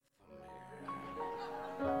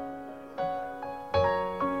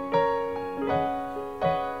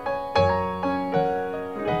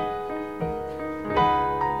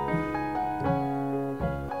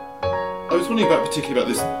wondering particularly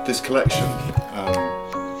about this collection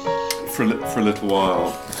for a little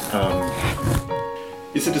while.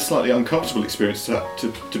 Is it a slightly uncomfortable experience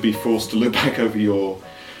to be forced to look back over your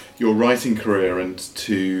writing career and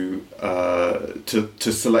to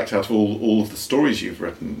select out of all of the stories you've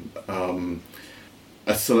written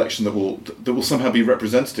a selection that will somehow be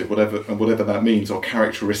representative, whatever that means, or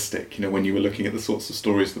characteristic? You know, when you were looking at the sorts of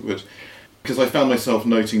stories that would, because I found myself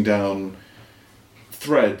noting down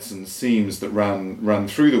threads and themes that ran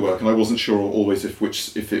through the work, and I wasn't sure always if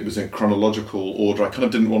it was in chronological order. I kind of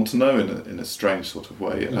didn't want to know in a strange sort of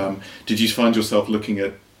way. Did you find yourself looking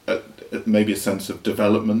at maybe a sense of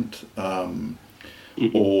development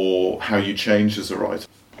or how you changed as a writer?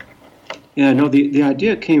 Yeah, no, the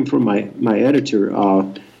idea came from my editor,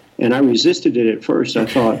 and I resisted it at first. I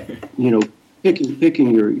thought,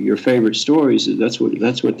 picking your favorite stories, that's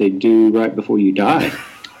what they do right before you die.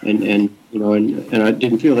 And I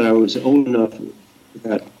didn't feel that I was old enough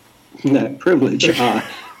for that privilege.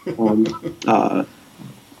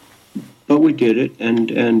 But we did it,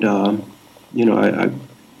 and I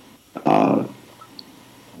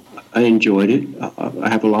enjoyed it. I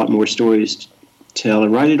have a lot more stories to tell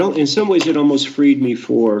and write. In some ways, it almost freed me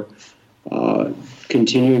for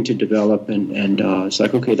continuing to develop, and it's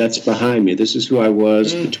like, okay, that's behind me. This is who I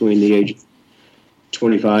was between the ages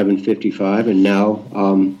 25 and 55, and now,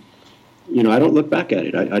 I don't look back at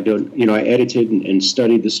it. I don't, I edited and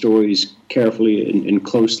studied the stories carefully and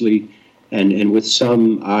closely, and with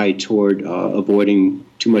some eye toward avoiding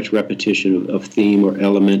too much repetition of theme or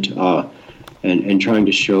element, and trying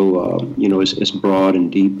to show, as broad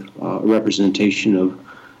and deep a representation of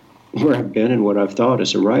where I've been and what I've thought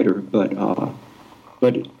as a writer. But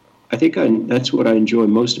I think that's what I enjoy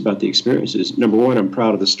most about the experiences. Number one, I'm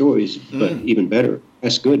proud of the stories, but even better,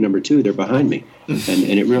 that's good. Number two, they're behind me, and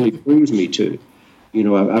it really proves me to.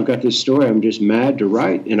 I've got this story I'm just mad to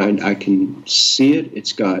write, and I can see it.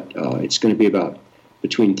 It's going to be about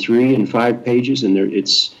between 3 and 5 pages, and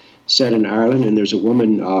it's set in Ireland, and there's a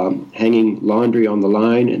woman hanging laundry on the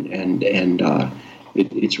line, and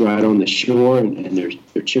it's right on the shore, and there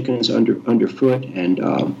are chickens underfoot, and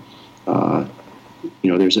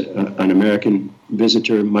there's an American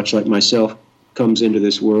visitor, much like myself, comes into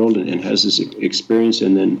this world and has this experience,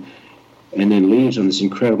 and then leaves on this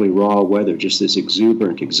incredibly raw weather, just this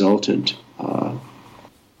exuberant, exultant,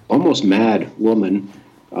 almost mad woman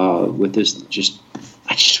with this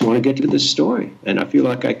I just want to get to this story, and I feel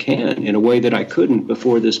like I can in a way that I couldn't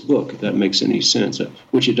before this book, if that makes any sense.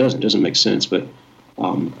 Which it doesn't make sense, but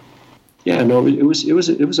it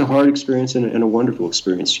was a hard experience and a wonderful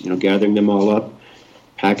experience. Gathering them all up,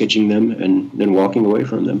 packaging them, and then walking away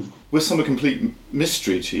from them. Was some a complete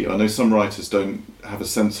mystery to you? I know some writers don't have a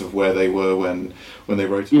sense of where they were when they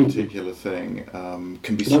wrote a particular thing.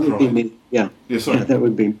 Can be surprised. That would be me. Yeah. Yeah. Sorry. Yeah, that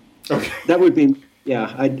would be. Okay. That would be.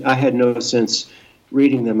 Yeah. I had no sense.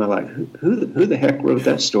 Reading them, I like, who the heck wrote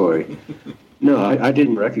that story? No, I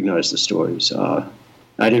didn't recognize the stories. I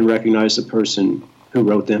didn't recognize the person who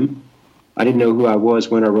wrote them. I didn't know who I was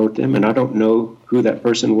when I wrote them, and I don't know who that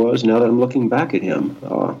person was now that I'm looking back at him.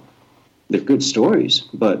 They're good stories,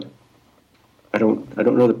 but I don't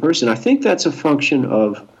know the person. I think that's a function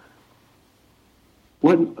of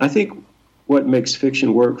what makes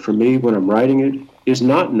fiction work for me when I'm writing it is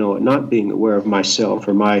not being aware of myself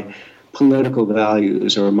or my political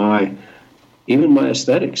values or even my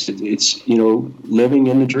aesthetics. It's living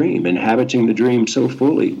in the dream, inhabiting the dream so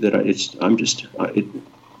fully that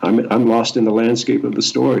I'm lost in the landscape of the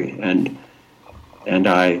story, and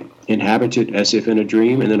I inhabit it as if in a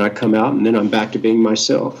dream, and then I come out, and then I'm back to being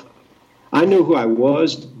myself. I know who I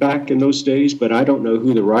was back in those days, but I don't know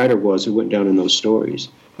who the writer was who went down in those stories.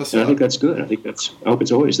 I think that's good. I hope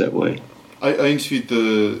it's always that way. I interviewed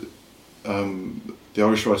the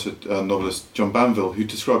Irish writer, novelist John Banville, who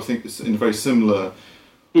describes things in a very similar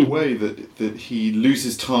way, that he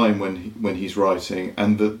loses time when he's writing,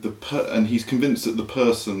 and and he's convinced that the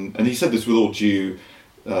person, and he said this with all due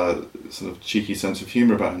sort of cheeky sense of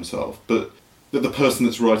humour about himself, but that the person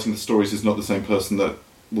that's writing the stories is not the same person that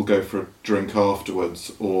will go for a drink afterwards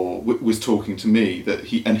or was talking to me, that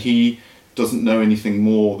he doesn't know anything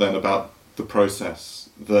more than about the process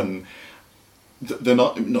than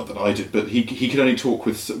not that I did, but he could only talk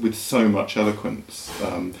with so much eloquence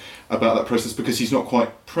about that process because he's not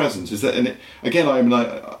quite present. Is that, and again,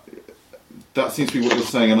 that seems to be what you're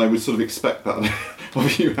saying, and I would sort of expect that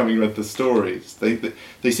of you, having read the stories.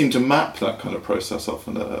 They seem to map that kind of process off,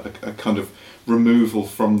 and a kind of removal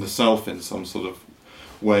from the self in some sort of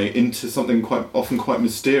way into something often quite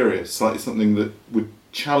mysterious, slightly something that would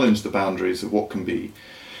challenge the boundaries of what can be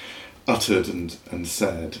uttered and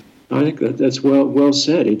said. I think that's well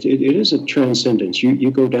said. It is a transcendence.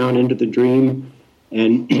 You go down into the dream,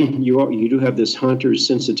 and you do have this hunter's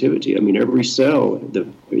sensitivity. I mean, every cell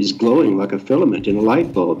is glowing like a filament in a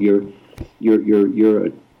light bulb. You're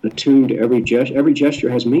attuned to every gesture. Every gesture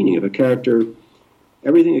has meaning. If a character,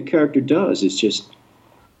 everything a character does is just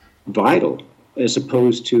vital, as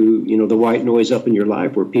opposed to the white noise up in your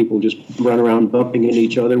life where people just run around bumping into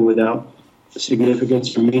each other without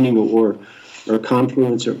significance or meaning or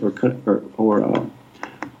confluence or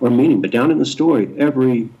meaning. But down in the story,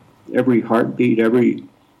 every heartbeat, every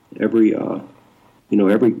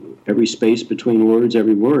space between words,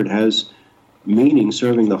 every word has meaning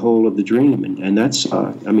serving the whole of the dream. And that's,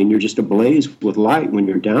 you're just ablaze with light when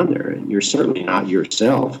you're down there, and you're certainly not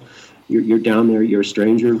yourself. You're down there, you're a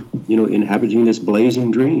stranger, inhabiting this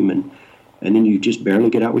blazing dream, and then you just barely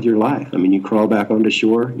get out with your life. I mean, you crawl back onto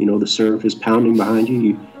shore, the surf is pounding behind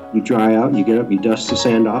you, you dry out, you get up, you dust the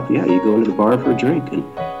sand off, you go into the bar for a drink, and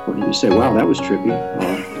you say, wow, that was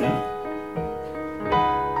trippy.